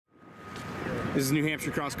This is New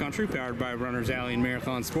Hampshire Cross Country, powered by Runners Alley and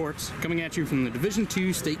Marathon Sports, coming at you from the Division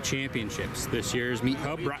II State Championships. This year's Meet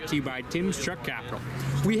Hub brought to you by Tim's Truck Capital.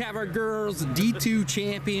 We have our girls D2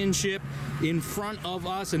 Championship in front of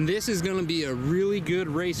us, and this is going to be a really good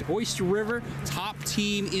race. Oyster River, top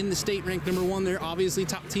team in the state, ranked #1. They're obviously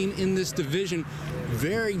top team in this division.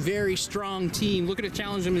 Very, very strong team. Looking to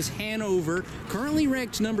challenge them is Hanover, currently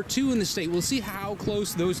ranked #2 in the state. We'll see how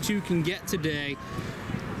close those two can get today.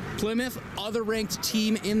 Plymouth, other ranked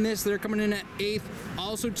team in this. They're coming in at 8th.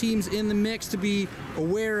 Also teams in the mix to be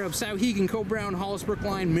aware of: Souhegan, Coe-Brown, Hollis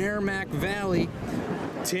Brookline, Merrimack Valley.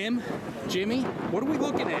 Tim, Jimmy, what are we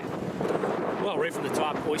looking at? Well, right from the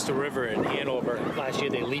top, Oyster River and Hanover. Last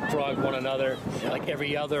year they leapfrogged one another. Like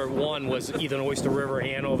every other one was either Oyster River,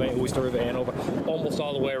 Hanover, almost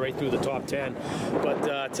all the way right through the top 10.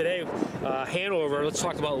 But today, Hanover, let's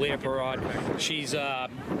talk about Leah Perrott. She's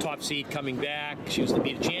top seed coming back. She was the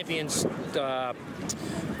Meet of Champions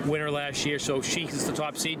winner last year, so she's the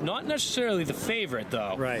top seed. Not necessarily the favorite,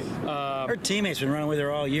 though. Right. Her teammates been running with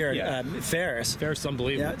her all year. Yeah. Ferris. Ferris,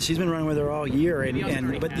 unbelievable. Yeah, she's been running with her all year,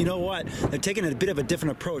 but you know what? They're taking a bit of a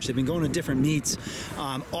different approach. They've been going to different meets,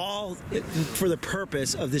 all for the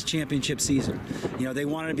purpose of this championship season. You know, they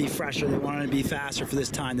wanted to be fresher, they wanted to be faster for this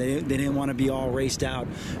time. They didn't want to be all raced out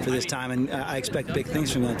for this time, and I expect big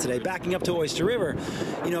things from them today. Backing up to Oyster River,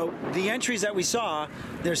 you know, the entries that we saw,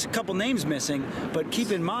 there's a couple names missing, but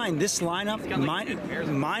keep in mind this lineup,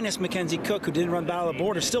 minus Mackenzie Cook, who didn't run Battle of the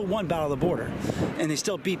Border, still won Battle of the Border, and they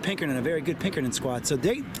still beat Pinkerton, a very good Pinkerton squad. So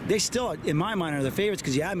they still, in my mind, are the favorites,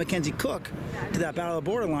 because you add Mackenzie Cook to that Battle of the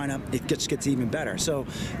Border lineup, it just gets even better. So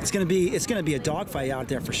it's going to be a dogfight out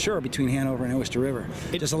there for sure between Hanover and Oyster River.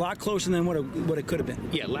 Just a lot closer than what it could have been.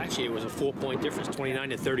 Yeah, last year it was a 4-point difference, 29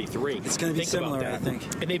 to 33. It's going to be similar, I think.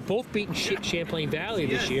 And they've both beaten Champlain Valley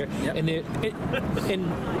this year, Yep.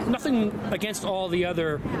 and nothing against all the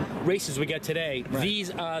other races we get today. Right.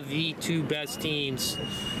 These are the two best teams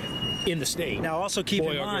in the state. Now also keep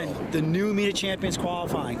in mind the new Meet of Champions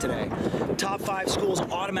qualifying today. Top 5 schools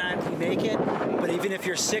automatically make it, but even if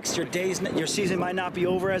you're 6th, your season might not be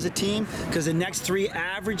over as a team, because the next 3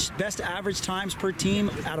 best average times per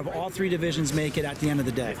team out of all 3 divisions make it at the end of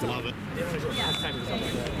the day. Love it.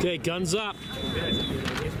 Okay, guns up.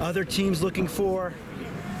 Other teams looking for...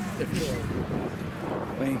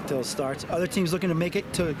 Waiting until it starts. Other teams looking to make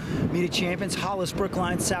it to Meet of Champions: Hollis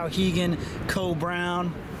Brookline, Souhegan,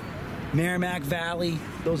 Coe-Brown, Merrimack Valley.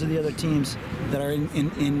 Those are the other teams that are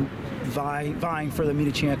vying for the Meet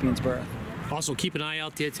of Champions berth. Also, keep an eye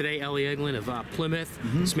out there today. Ellie Eglin of Plymouth.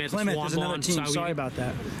 Plymouth is another team. Sorry about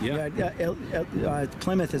that. Yeah.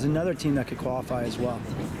 Plymouth is another team that could qualify as well.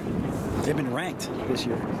 They've been ranked this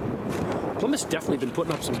year. Plymouth's definitely been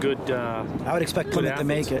putting up some good. I would expect Plymouth to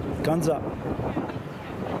make it. Guns up.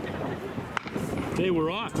 Okay,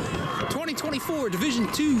 we're off. 2024 Division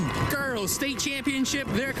II Girls State Championship.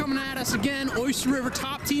 They're coming at us again. Oyster River,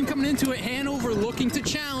 top team coming into it. Hanover looking to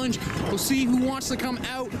challenge. We'll see who wants to come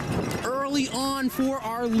out early on for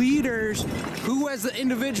our leaders. Who, as the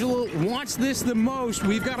individual, wants this the most?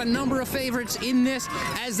 We've got a number of favorites in this.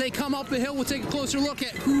 As they come up the hill, we'll take a closer look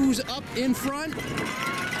at who's up in front.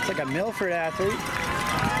 It's like a Milford athlete.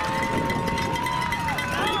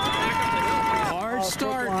 Hard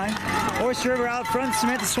start. Oyster River out front,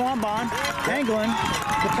 Samantha Swanbon, angling.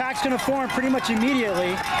 The pack's going to form pretty much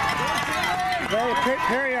immediately.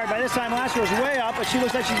 Perriard, by this time last year, was way up, but she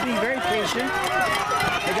looks like she's being very patient.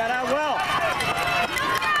 They got out well.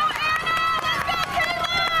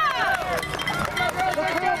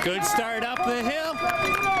 Good start up the hill.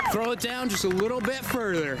 Throw it down just a little bit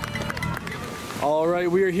further. All right,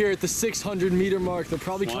 we are here at the 600-meter mark. They're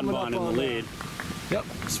probably coming up on in the lead. Yep,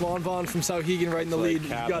 Swanbon from Souhegan right in the lead.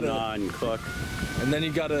 And Cook. And then you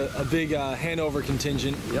got a big Hanover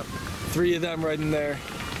contingent. Yep. 3 of them right in there.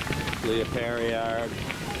 Leah Perriard.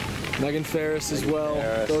 Megan Ferris as well.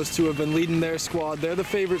 Those 2 have been leading their squad. They're the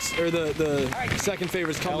favorites, or the second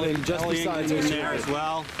favorites coming in just besides Oyster there as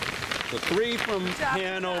well. The 3 from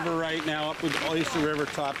Hanover right now, up with Oyster River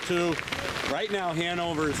top 2. Right now,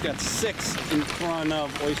 Hanover's got 6 in front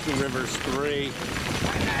of Oyster River's 3.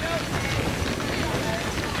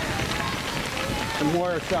 Some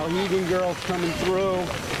more Souhegan girls coming through.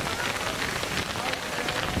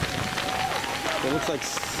 It looks like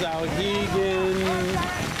Souhegan.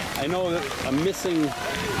 I know that I'm missing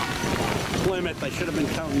Plymouth. I should have been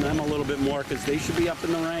counting them a little bit more, because they should be up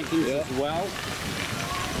in the rankings as well.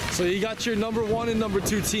 So you got your #1 and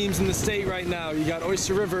 #2 teams in the state right now. You got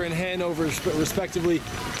Oyster River and Hanover, respectively.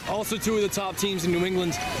 Also 2 of the top teams in New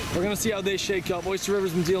England. We're going to see how they shake up. Oyster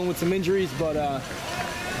River's been dealing with some injuries, but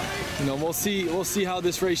You know, we'll see how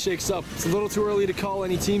this race shakes up. It's a little too early to call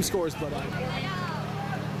any team scores, but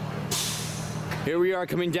here we are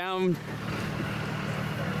coming down,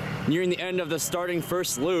 nearing the end of the starting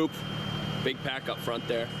first loop. Big pack up front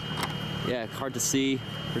there. Yeah, hard to see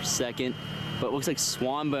for second, but it looks like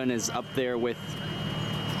Swanbun is up there with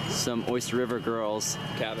some Oyster River girls.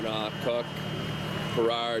 Kavanaugh, Cook,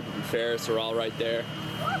 Berard, and Ferris are all right there.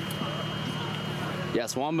 Yeah,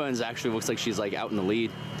 Swanbun actually looks like she's like out in the lead.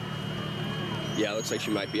 Yeah, it looks like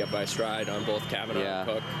she might be up by a stride on both Kavanaugh and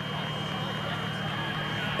Cook.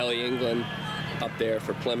 Ellie England up there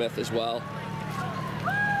for Plymouth as well.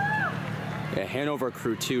 Yeah, Hanover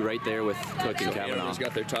crew 2 right there with Cook and Kavanaugh. Hanover's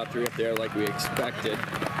got their top 3 up there like we expected.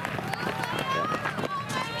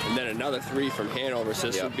 Yeah. And then another 3 from Hanover, so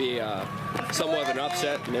this would be somewhat of an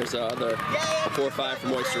upset. And there's another 4 or 5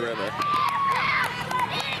 from Oyster River.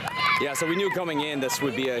 Yeah, so we knew coming in this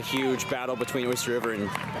would be a huge battle between Oyster River and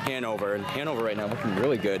Hanover. And Hanover right now looking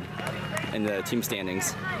really good in the team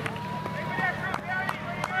standings.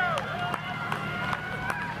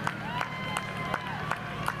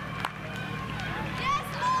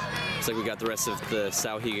 Looks like we got the rest of the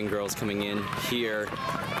Souhegan girls coming in here.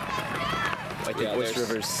 I think Oyster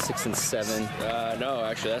River's 6 and 7. No,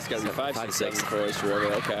 actually, that's got to be 5, 6, 7 for Oyster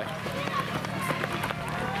River. Okay.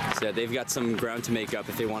 So yeah, they've got some ground to make up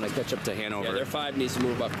if they want to catch up to Hanover. Yeah, their 5 needs to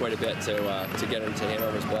move up quite a bit to get into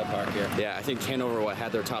Hanover's ballpark here. Yeah, I think Hanover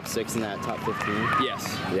had their top 6 in that top 15.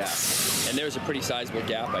 Yes. Yeah. And there's a pretty sizable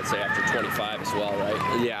gap, I'd say, after 25 as well, right?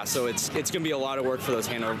 Yeah, so it's going to be a lot of work for those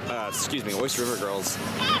Oyster River girls.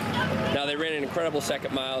 Now, they ran an incredible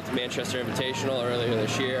second mile at the Manchester Invitational earlier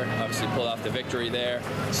this year. Obviously pulled off the victory there.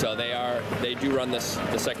 So they do run the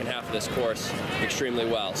second half of this course extremely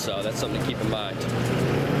well. So that's something to keep in mind.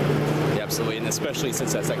 Yeah, absolutely, and especially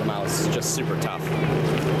since that second mile is just super tough.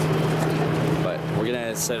 But we're going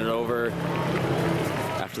to set it over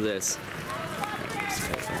after this.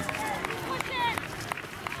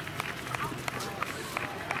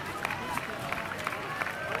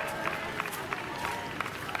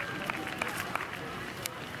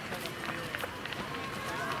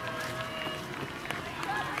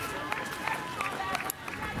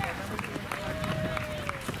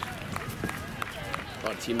 A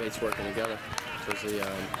lot of teammates working together, especially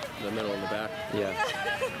the middle and the back. Yeah. It's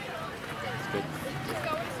good.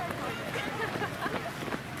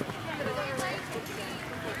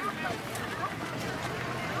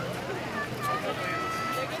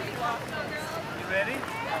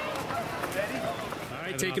 All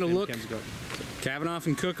right, taking a look. Kavanaugh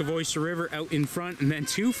and Cook of Oyster River out in front, and then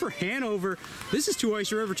 2 for Hanover. This is 2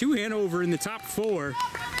 Oyster River, 2 Hanover in the top 4.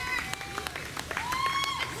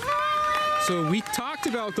 So we talked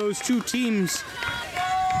about those 2 teams,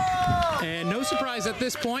 and no surprise at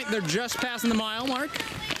this point, they're just passing the mile mark.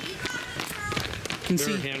 Can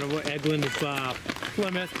see Hanover, Eglin of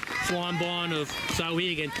Plymouth, Swanbun of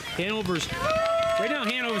Souhegan. Right now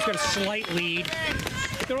Hanover's got a slight lead,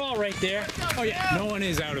 but they're all right there. Oh yeah, no one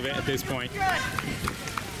is out of it at this point.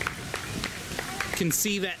 Can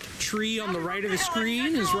see that tree on the right of the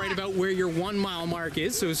screen is right about where your 1 mile mark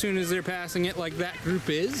is. So as soon as they're passing it like that group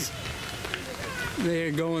is,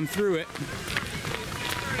 they're going through it.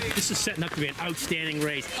 This is setting up to be an outstanding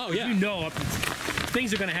race. Oh yeah. You know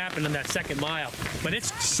things are going to happen in that second mile, but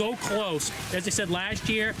it's so close. As I said last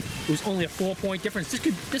year, it was only a 4-point difference.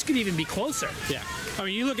 This could even be closer. Yeah. I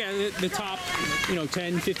mean, you look at it, the top,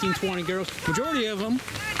 10, 15, 20 girls, majority of them,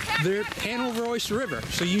 they're Hanover Oyster River.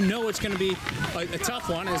 So you know it's going to be a tough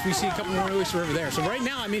one as we see a couple more Oyster River there. So right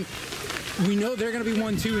now, I mean, we know they're going to be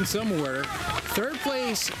 1, 2 in some order. Third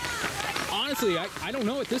place, honestly, I don't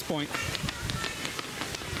know at this point.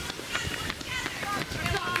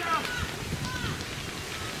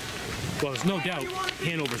 Well, there's no doubt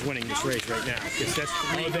Hanover's winning this race right now.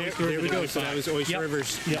 There we go. So that was Oyster Yep.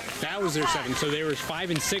 River's. Yep. That was their second. So they were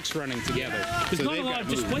 5 and 6 running together. There's so not a lot of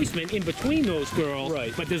displacement in between those girls,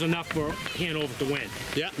 Right. but there's enough for Hanover to win.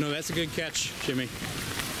 Yeah, no, that's a good catch, Jimmy.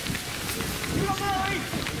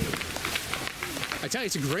 I tell you,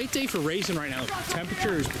 it's a great day for racing right now.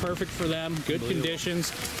 Temperature is perfect for them, good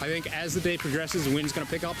conditions. I think as the day progresses, the wind's going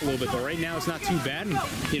to pick up a little bit, but right now it's not too bad. And,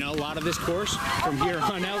 a lot of this course, from here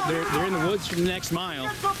on out, they're in the woods for the next mile.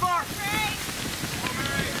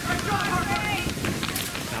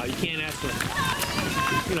 Now, you can't ask for,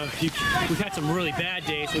 we've had some really bad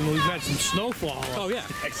days, and we've had some snowfall. Oh, yeah.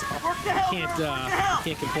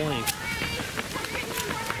 Can't complain.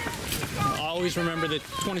 Always remember that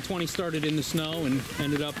 2020 started in the snow and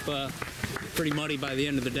ended up pretty muddy by the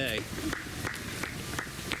end of the day.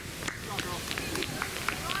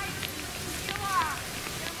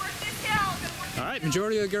 All right, right,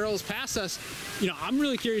 majority of the girls pass us. You know, I'm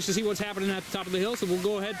really curious to see what's happening at the top of the hill, so we'll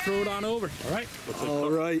go ahead, throw it on over. All right. All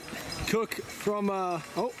right. Cook from, that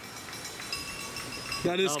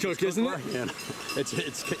is Cook, isn't it? Yeah.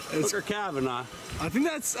 It's Cook or Kavanaugh. I think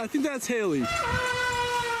that's Haley.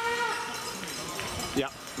 Yeah,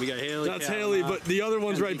 we got Haley. That's Kavanaugh, Haley, but the other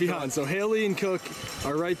one's right behind. So Haley and Cook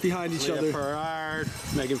are right behind each Leah other. Perard,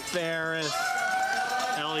 Megan Ferris,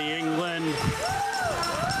 Ellie England.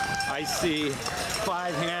 I see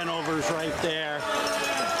 5 Hanovers right there.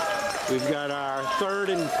 We've got our 3rd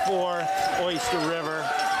and 4th Oyster River.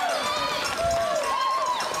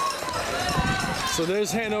 So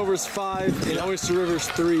there's Hanover's 5 and Oyster River's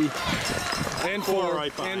 3 and 4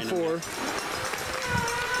 right behind and 4.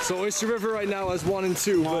 So Oyster River right now has 1 and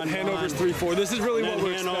 2, but Hanover's 3, 4. This is really what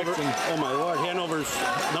we're expecting. Oh my Lord, Hanover's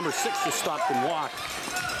number 6 just stopped and walked.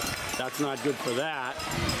 That's not good for that.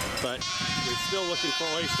 But we're still looking for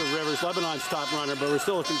Oyster River's, Lebanon's top runner, but we're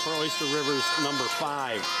still looking for Oyster River's number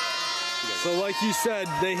 5. So like you said,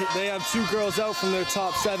 they have 2 girls out from their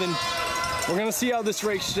top 7. We're gonna see how this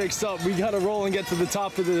race shakes up. We gotta roll and get to the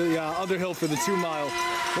top of the other hill for the 2 mile.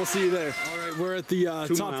 We'll see you there. All right, we're at the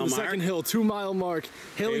top of the second hill, 2 mile mark.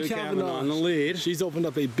 Haley Kavanaugh on the lead. She's opened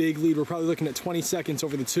up a big lead. We're probably looking at 20 seconds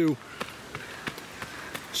over the 2.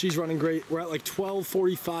 She's running great. We're at like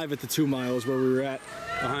 12:45 at the 2 miles where we were at.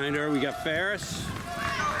 Behind her, we got Ferris.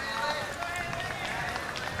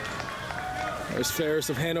 There's Ferris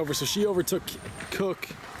of Hanover. So she overtook Cook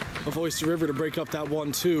of Oyster River to break up that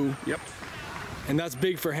 1-2. Yep. And that's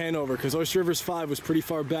big for Hanover because Oyster River's 5 was pretty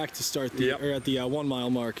far back to start the or at the 1 mile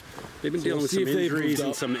mark. They've been dealing with some injuries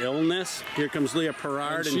and some illness. Here comes Leah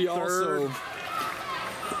Perard in 3rd. She also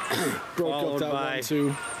broke up that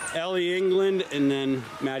 1-2. Ellie England and then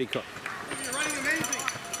Maddie Cook. You're running amazing.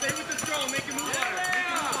 Stay with the stroll. Make it move harder. Make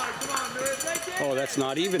it move harder. Come on, do it. Oh, that's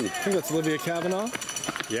not even. I think that's Olivia Kavanaugh.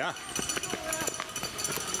 Yeah.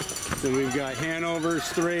 Then we've got Hanover's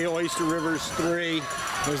 3, Oyster River's 3.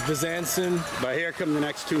 There's Bezanson. But here come the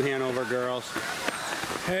next 2 Hanover girls.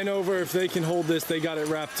 Hanover, if they can hold this, they got it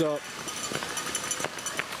wrapped up.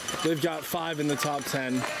 They've got 5 in the top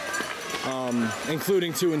 10,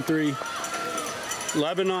 including 2 and 3.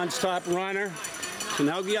 Lebanon's top runner. So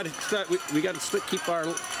now we got to keep our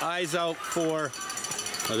eyes out for.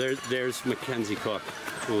 Oh, there's Mackenzie Cook.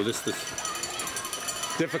 Oh, this is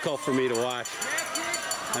difficult for me to watch.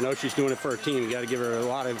 I know she's doing it for her team. You got to give her a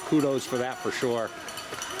lot of kudos for that for sure.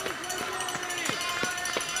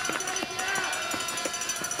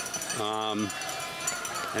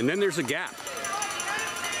 And then there's a gap.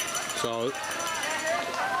 So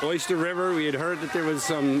Oyster River, we had heard that there was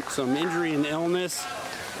some injury and illness,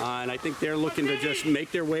 and I think they're looking to just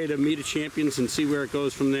make their way to meet a champions and see where it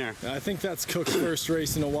goes from there. I think that's Cook's first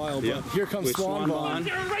race in a while, but here comes Swan Bond.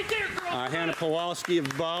 Hannah Pawlowski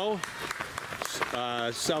of Bow.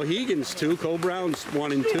 Sauhegan's 2, Co-Brown's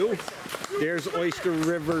 1 and 2. There's Oyster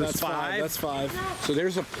River's 5. That's 5. So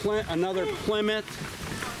there's another Plymouth.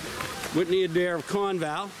 Whitney Adair of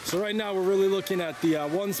Conval. So right now we're really looking at the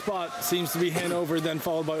 1 spot seems to be Hanover, then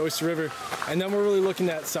followed by Oyster River, and then we're really looking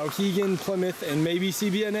at Sauhegan, Plymouth, and maybe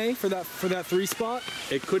CBNA for that 3 spot.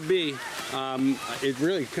 It could be. It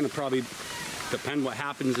really kind of probably depend what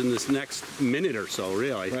happens in this next minute or so,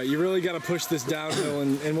 really. Right, you really got to push this downhill,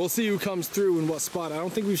 and we'll see who comes through in what spot. I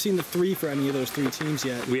don't think we've seen the 3 for any of those 3 teams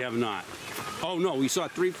yet. We have not. Oh no, we saw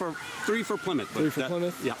 3 for Plymouth. 3 for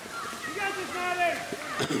Plymouth? Yeah. You got this, Maddie.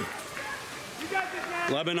 You got this,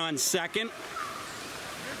 Maddie. Lebanon 2nd.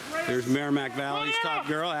 There's Merrimack Valley's top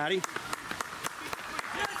girl, Addie.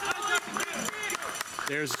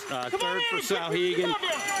 There's 3rd for Sauhegan,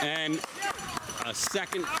 and a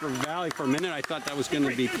 2nd for Valley. For a minute, I thought that was going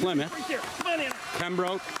to be Plymouth.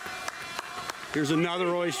 Pembroke. Here's another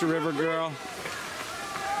Oyster River girl.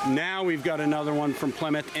 Now we've got another one from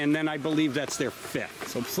Plymouth, and then I believe that's their 5th.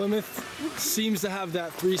 So Plymouth seems to have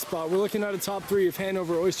that 3 spot. We're looking at a top 3 of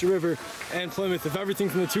Hanover, Oyster River, and Plymouth. If everything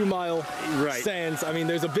from the 2 mile stands, I mean,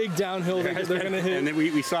 there's a big downhill they're going to hit. And then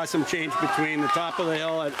we saw some change between the top of the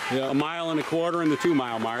hill at 1.25 miles and the 2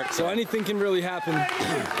 mile mark. So anything can really happen,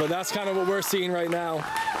 but that's kind of what we're seeing right now.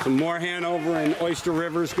 Some more Hanover and Oyster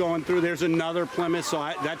Rivers going through. There's another Plymouth, so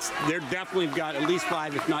they're definitely got at least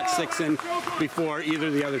 5, if not 6 in before either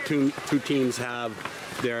of the other two teams have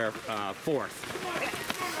their 4th.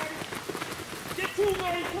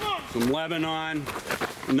 From Lebanon,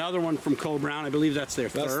 another one from Co-Brown. I believe that's their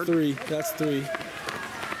 3rd. That's 3.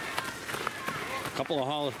 couple of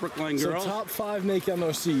Hollis Brookline girls. So top 5 make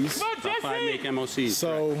MOCs. Top 5 make MOCs.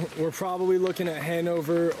 So we're probably looking at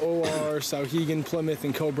Hanover, OR, Souhegan, Plymouth,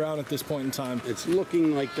 and Co-Brown at this point in time. It's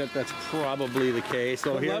looking like that's probably the case.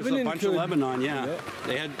 So But here's Lebanon a bunch of could- Lebanon, yeah. Yep.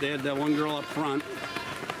 They had that one girl up front.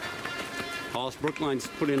 Hollis Brookline's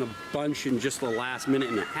put in a bunch in just the last minute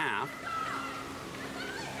and a half.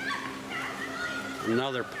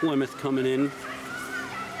 Another Plymouth coming in.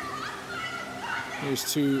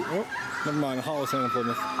 Here's 2. Oh, never mind. Hollis and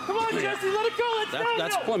Plymouth. Come on, Jesse, let it go. Let's go.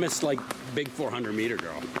 That's Plymouth's like big 400-meter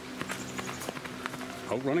girl.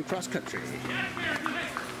 Out running cross country.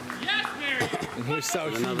 Yes, Mary. And here's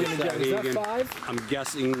Souhegan Another again. Is that Souhegan. 5? I'm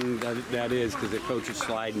guessing that is because the coach is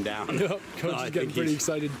sliding down. Yep. Coach I is think getting pretty he's-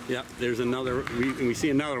 excited. Yep, there's another. We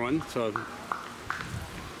see another one. So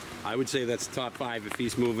I would say that's top 5 if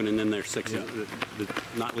he's moving, and then they're 6,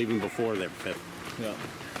 not leaving before they're 5th. Yeah.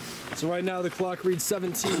 So right now the clock reads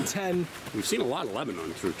 17:10. We've seen a lot of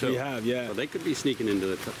Lebanon through too. We have, yeah. So they could be sneaking into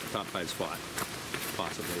the top 5 spot,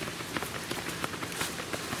 possibly.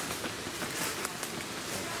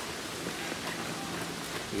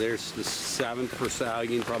 There's the 7th for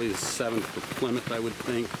Souhegan, probably the 7th for Plymouth, I would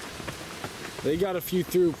think. They got a few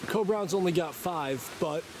through. Co-Brown's only got 5,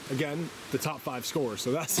 but again, the top 5 score,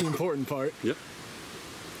 so that's the important part. Yep.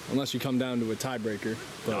 Unless you come down to a tiebreaker.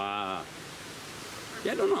 But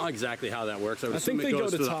Yeah, I don't know exactly how that works. I think they go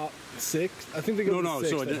to top 6. I think they go to 6.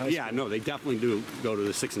 So no, they definitely do go to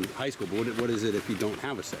the 6 in high school. But what is it if you don't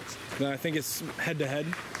have a 6? No, I think it's head-to-head.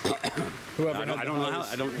 Whoever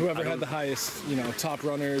had the highest, top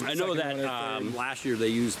runner. I know second that runner, last year they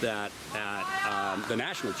used that at the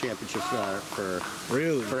national championships for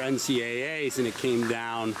NCAAs, and it came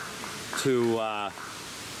down to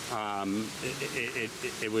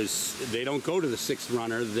it was they don't go to the 6th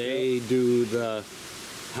runner. They do the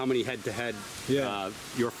how many head-to-head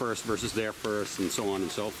your first versus their first, and so on and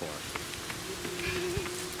so forth.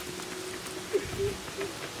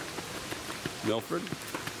 Milford,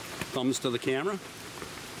 thumbs to the camera,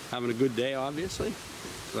 having a good day, obviously.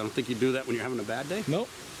 I don't think you do that when you're having a bad day. Nope.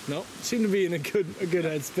 Seem to be in a good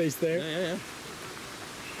headspace there. Yeah.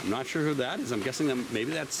 I'm not sure who that is. I'm guessing that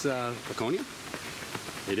maybe that's Laconia.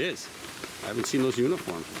 It is. I haven't seen those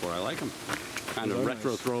uniforms before. I like them. Kind of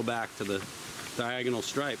retro throwback to the diagonal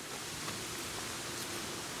stripe.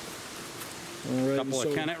 All right, Couple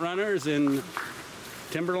of Kennett runners in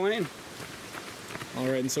Timber Lane. All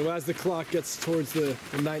right, and so as the clock gets towards the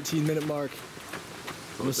 19-minute mark,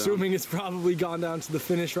 I'm assuming it's probably gone down to the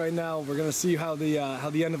finish right now. We're gonna see how the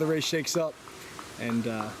end of the race shakes up, and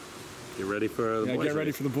get ready for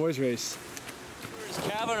the boys race.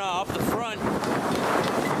 Kavanaugh up the front,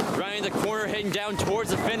 grinding the corner, heading down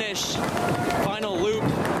towards the finish. Final loop.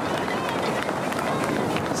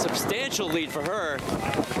 Substantial lead for her.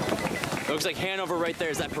 It looks like Hanover right there.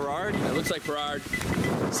 Is that Perard? It looks like Perard.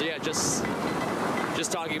 So yeah, just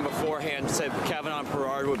talking beforehand, said Kavanaugh and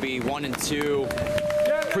Perard would be 1 and 2.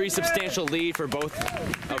 Pretty substantial lead for both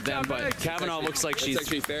of them, but Kavanaugh looks like she's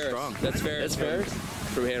actually Ferris. strong. That's Ferris.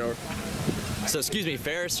 From Hanover. So excuse me,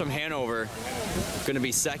 Ferris from Hanover, going to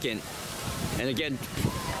be 2nd. And again,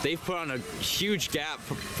 they've put on a huge gap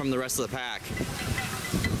from the rest of the pack.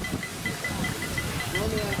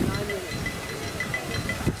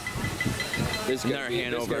 This is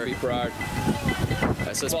going to be Perard.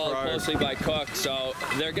 Followed closely by Cook, so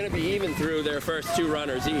they're going to be even through their first 2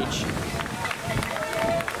 runners each.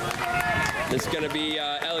 This is going to be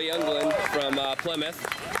Ellie Youngland from Plymouth.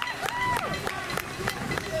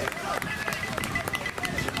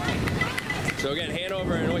 So again,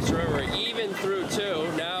 Hanover and Oyster River even through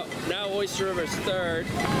 2. Now Oyster River's 3rd,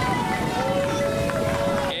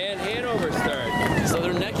 and Hanover's 3rd. So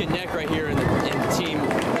they're neck and neck right here in the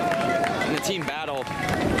team battle.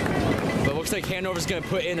 But looks like Hanover's going to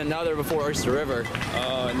put in another before Oyster River.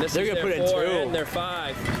 Oh, and they're going to put in 2 and they're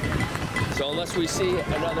 5. So unless we see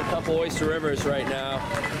another couple Oyster Rivers right now.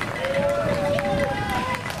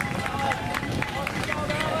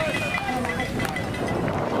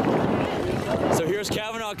 So here's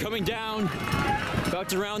Kavanaugh coming down, about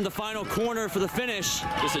to round the final corner for the finish.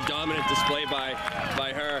 Just a dominant display by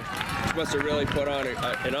her. She must have really put on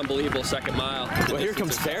an unbelievable 2nd mile. Well, here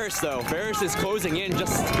comes Ferris, though. Ferris is closing in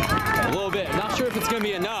just a little bit. Not sure if it's going to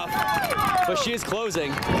be enough, but she is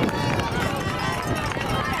closing.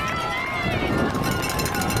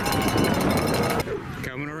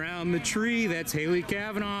 Coming around the tree, that's Haley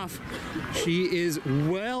Kavanaugh. She is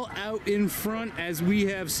well out in front, as we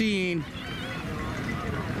have seen.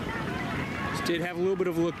 She did have a little bit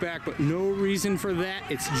of a look back, but no reason for that.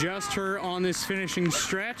 It's just her on this finishing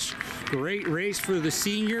stretch. Great race for the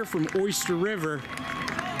senior from Oyster River.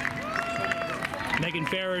 Megan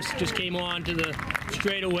Ferris just came on to the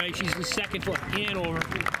straightaway. She's the second for Hanover.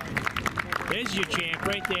 There's your champ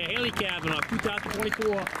right there, Haley Kavanaugh,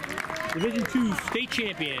 2024 Division II state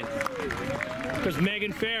champion. Because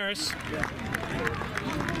Megan Ferris.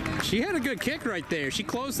 She had a good kick right there. She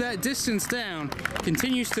closed that distance down,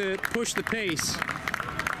 continues to push the pace.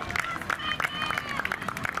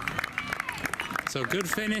 So good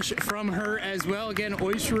finish from her as well. Again,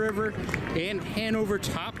 Oyster River and Hanover,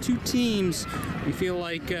 top two teams. We feel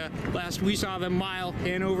like last we saw them mile,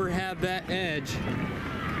 Hanover had that edge.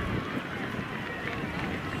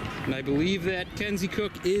 And I believe that Kenzie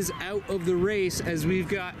Cook is out of the race as we've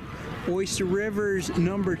got Oyster River's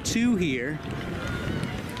number 2 here.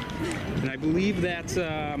 And I believe that's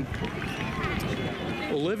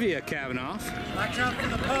Olivia Kavanaugh. Watch out for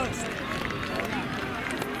the post.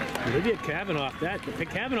 Olivia Kavanaugh, the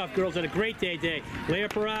Kavanaugh girls had a great day today. Leah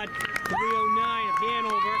Parad, 309 of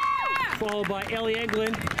Hanover, followed by Ellie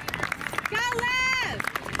Englund. Go,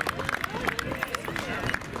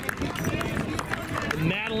 Liv!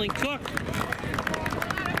 Madeline Cook.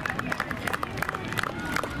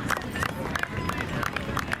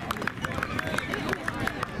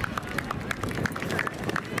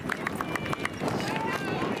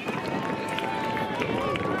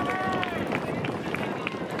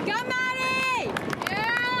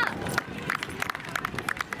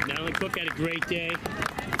 Cook had a great day.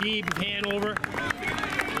 Deeb of Hanover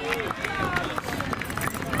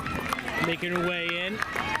making her way in.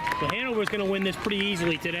 So Hanover's going to win this pretty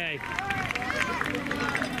easily today.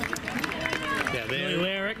 Yeah, there.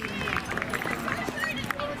 Lyric.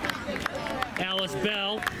 Alice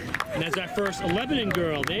Bell. And that's our first Lebanon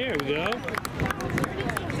girl. There we go.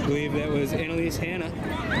 I believe that was Annalise Hanna,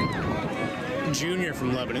 junior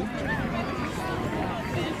from Lebanon.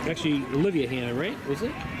 Actually, Olivia Hanna, right? Was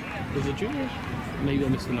it? Was it junior? Maybe I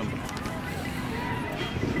missed the number.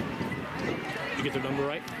 Did you get the number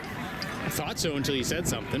right? I thought so until you said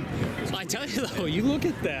something. I tell you though, you look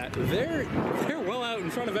at that. They're well out in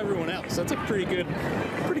front of everyone else. That's a pretty good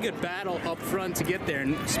battle up front to get there.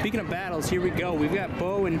 And speaking of battles, here we go. We've got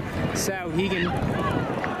Bo and Sauhegan.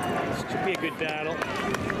 This should be a good battle.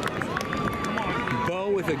 Bo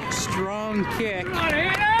with a strong kick.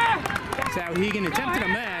 Sauhegan attempting a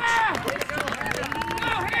match.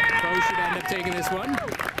 Bo should end up taking this one.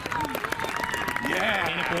 Yeah.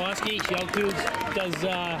 Anna Pulaski, she does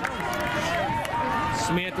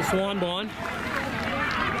Samantha Swanbond.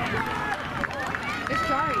 It's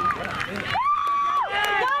Jari.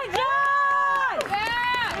 Go, John!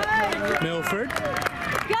 Yeah! Milford.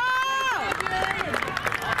 Go!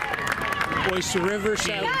 Oyster River,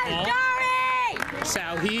 Jari!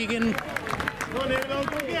 Sauhegan. Come on, Annabelle,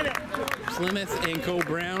 go get it. Plymouth and Cole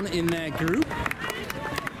Brown in that group.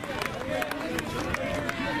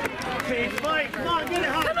 Fight, come on, get it,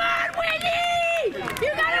 Come on, Whitney!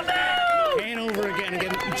 You gotta move! Hanover again,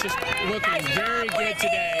 just looking very good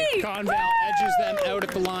today. Conval edges them out at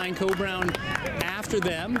the line. Cole Brown after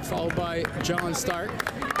them, followed by John Stark.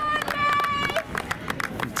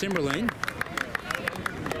 And Timberlane.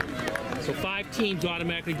 So 5 teams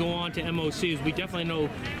automatically go on to MOCs. We definitely know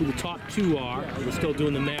who the top 2 are. We're still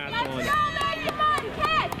doing the math on it.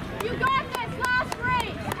 You got this last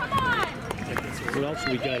race. Come on. What else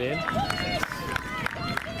we got in? Nice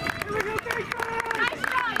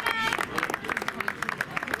job, man.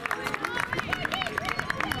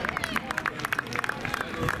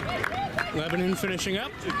 Lebanon finishing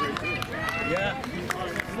up. Yeah.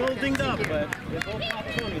 A little dinged up, but they're both top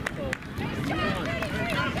 20.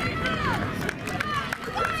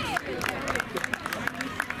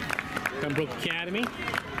 Pembroke Academy,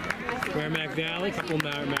 Merrimack Valley, a couple of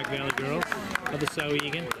Merrimack Valley girls. Other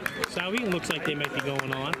Sauhegan. Sauhegan looks like they might be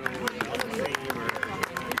going on.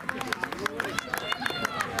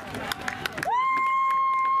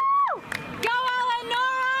 Go,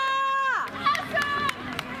 Eleanor!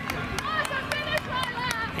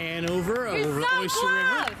 Hanover over so Oyster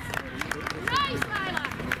River. Nice, Lila.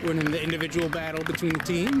 Winning the individual battle between the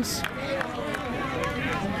teams.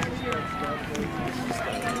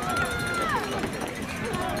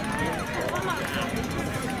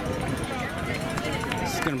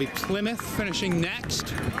 It's going to be Plymouth finishing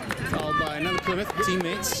next, followed by another Plymouth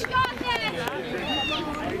teammates. You got this.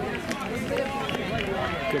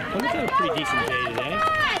 Good. Plymouth had a pretty decent day today.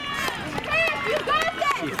 You got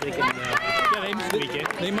this. See if they can squeak in.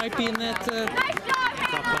 They might be in that Nice job,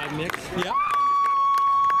 Top 5 mix. Yep.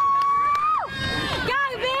 Go,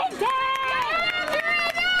 Big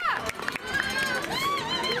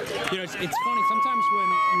You know, it's funny, sometimes when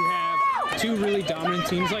you have two really dominant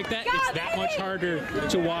teams like that, it's that much harder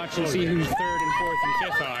to watch and see who's third and fourth and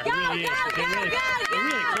fifth are. It really is. They're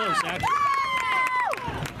really close, actually.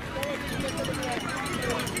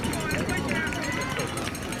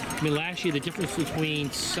 I mean, last year the difference between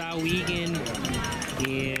Souhegan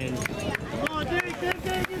and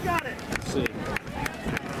You got it. let's see,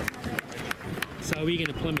 Souhegan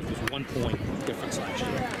and Plymouth was 1 point difference last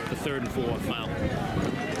year. The third and fourth. Wow.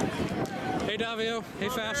 Hey Davio, hey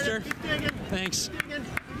Faster. Thanks.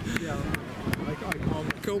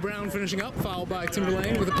 Co Brown finishing up, followed by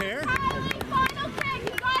Timberlane with a pair. Final kick,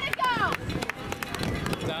 you gotta go.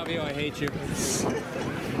 Davio, I hate you.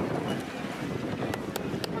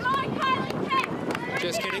 Come on, Kylie, kick.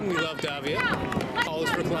 Just kidding, we love Davio.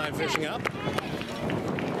 Hollis Brookline finishing up.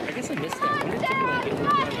 I guess I missed that. When did Timberlane get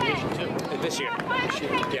moved down to Division 2? This year.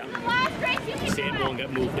 Yeah. Sanborn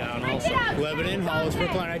got moved down also. Lebanon, Hollis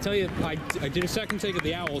Brookline. I tell you, I did a second take of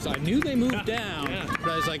the Owls. I knew they moved down, but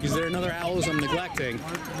I was like, is there another Owls I'm neglecting?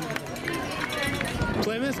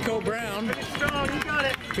 Plymouth, Co Brown.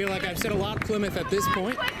 I feel like I've said a lot of Plymouth at this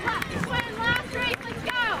point. Last race, let's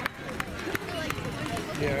go.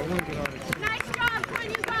 Yeah, I want to get on it. Nice job, Quinn,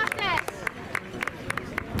 you got this.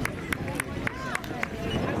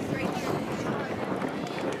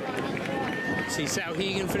 See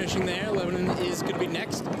Souhegan finishing there. Lebanon is going to be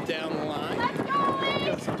next down the line. Let's go, Lee.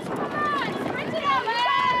 Come on, sprint it over.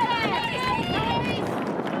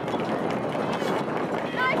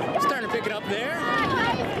 Starting to pick it up there.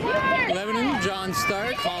 Lebanon, John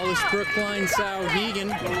Stark, Hollis Brookline,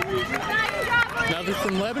 Souhegan. Another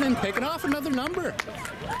from Lebanon, picking off another number.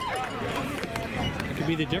 It could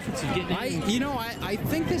be the difference in getting in. I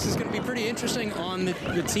think this is going to be pretty interesting on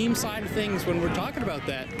the team side of things when we're talking about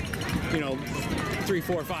that, 3,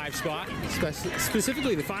 4, 5 spot,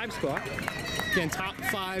 specifically the 5 spot. Again, top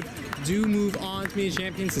 5 do move on to be the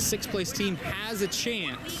champions. The 6th place team has a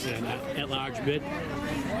chance. Yeah, at large bid.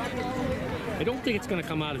 I don't think it's going to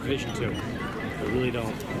come out of Division 2. I really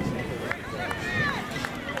don't.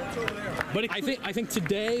 But I think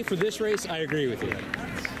today for this race, I agree with you.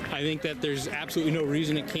 I think that there's absolutely no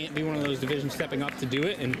reason it can't be one of those divisions stepping up to do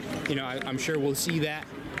it, and I'm sure we'll see that.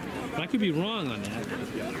 I could be wrong on that.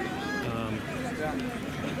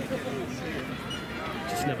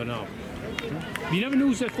 Just never know. You never know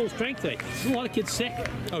who's at full strength today. There's a lot of kids sick.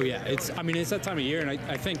 Oh yeah, it's that time of year, and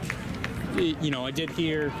I think, I did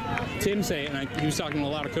hear Tim say it, and he was talking to a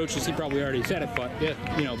lot of coaches. He probably already said it, but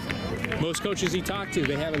most coaches he talked to,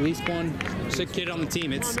 they have at least one sick kid on the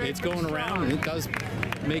team. It's going around, and it does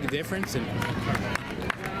make a difference. And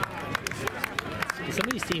some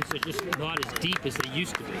of these teams are just not as deep as they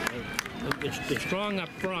used to be. They're strong up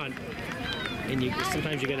front, and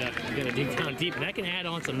sometimes you gotta dig down deep, and that can add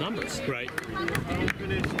on some numbers. Right.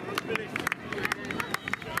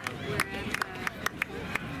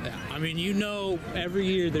 Every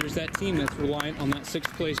year there's that team that's reliant on that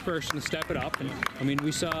 6th place person to step it up. And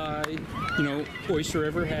we saw, Oyster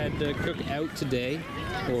River had Cook out today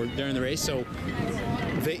or during the race, so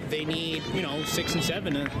they need, 6 and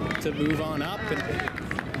 7 to move on up. And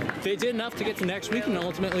they did enough to get to next week, and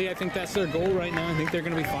ultimately I think that's their goal right now. I think they're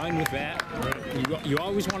going to be fine with that. You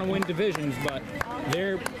always want to win divisions, but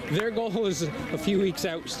their goal is a few weeks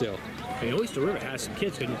out still. Oyster River has some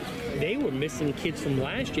kids, and they were missing kids from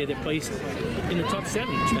last year that placed in the top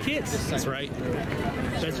 7. 2 kids. That's right.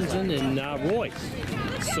 Bessenson and Roy.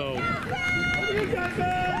 So,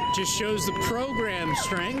 just shows the program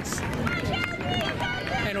strength.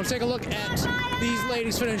 And we'll take a look at these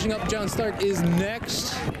ladies finishing up. John Stark is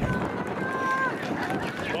next.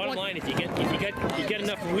 Bottom line, if you get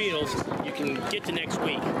enough wheels, you can get to next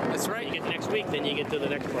week. That's right. You get to next week, then you get to the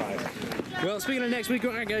next prize. Well, speaking of next week,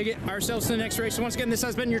 we're going to get ourselves to the next race. So once again, this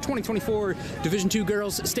has been your 2024 Division II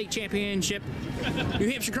Girls State Championship. New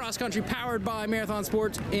Hampshire Cross Country, powered by Marathon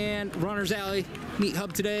Sports and Runners Alley Meet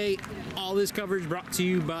Hub today. All this coverage brought to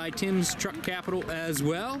you by Tim's Truck Capital as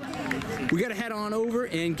well. We got to head on over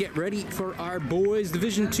and get ready for our boys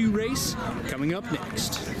Division II race coming up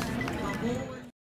next.